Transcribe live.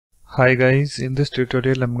Hi guys, in this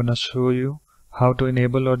tutorial I'm gonna show you how to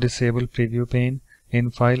enable or disable Preview Pane in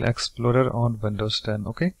File Explorer on Windows 10.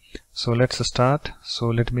 Okay, so let's start. So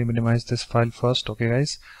let me minimize this file first. Okay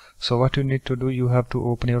guys, so what you need to do, you have to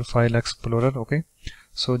open your File Explorer. Okay,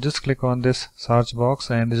 so just click on this search box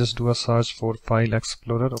and just do a search for File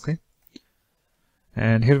Explorer. Okay,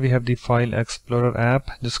 and here we have the File Explorer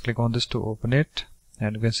app. Just click on this to open it,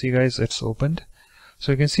 and you can see guys, it's opened.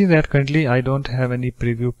 So you can see that currently I don't have any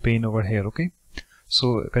preview pane over here. Okay,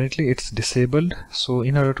 so currently it's disabled. So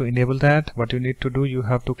in order to enable that, what you need to do, you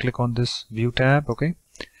have to click on this view tab. Okay,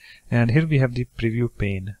 and here we have the preview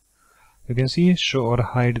pane. You can see show or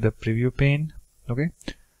hide the preview pane. Okay,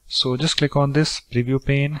 so just click on this preview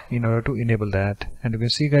pane in order to enable that, and you can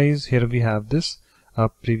see guys, here we have this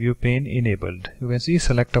preview pane enabled. You can see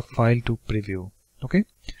select a file to preview. Okay,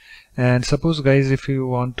 and suppose guys, if you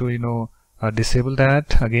want to disable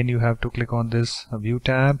that, again you have to click on this view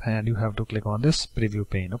tab and you have to click on this preview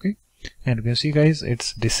pane. Okay, and you can see guys,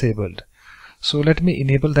 it's disabled. So let me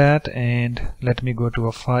enable that, and let me go to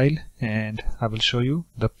a file and I will show you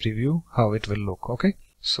the preview how it will look. Okay,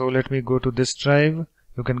 so let me go to this drive.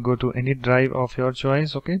 You can go to any drive of your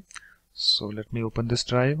choice. Okay, so let me open this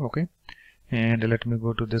drive. Okay, and let me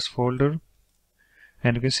go to this folder.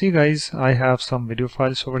 And you can see guys, I have some video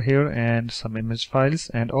files over here and some image files,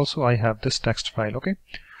 and also I have this text file. Okay,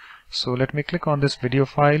 so let me click on this video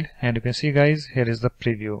file, and you can see guys, here is the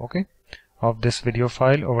preview, okay, of this video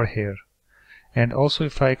file over here. And also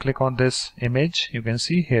if I click on this image, you can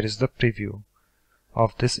see here is the preview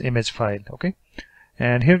of this image file. Okay,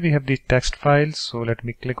 and here we have the text file. So let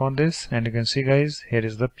me click on this, and you can see guys, here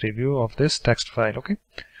is the preview of this text file. Okay,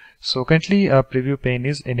 so currently a preview pane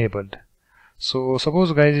is enabled. So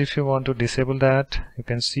suppose guys, if you want to disable that, you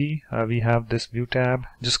can see we have this view tab.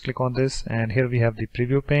 Just click on this, and here we have the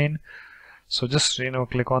preview pane. So just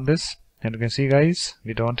click on this, and you can see guys,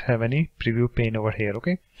 we don't have any preview pane over here.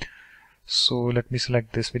 Okay, so let me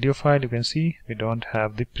select this video file. You can see we don't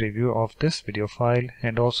have the preview of this video file,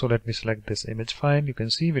 and also let me select this image file. You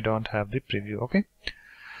can see we don't have the preview. Okay,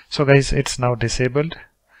 so guys, it's now disabled.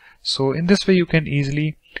 So in this way you can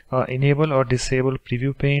easily enable or disable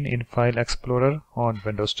preview pane in File Explorer on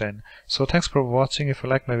Windows 10. So thanks for watching. If you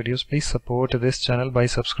like my videos, please support this channel by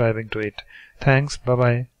subscribing to it. Thanks. Bye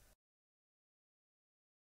bye.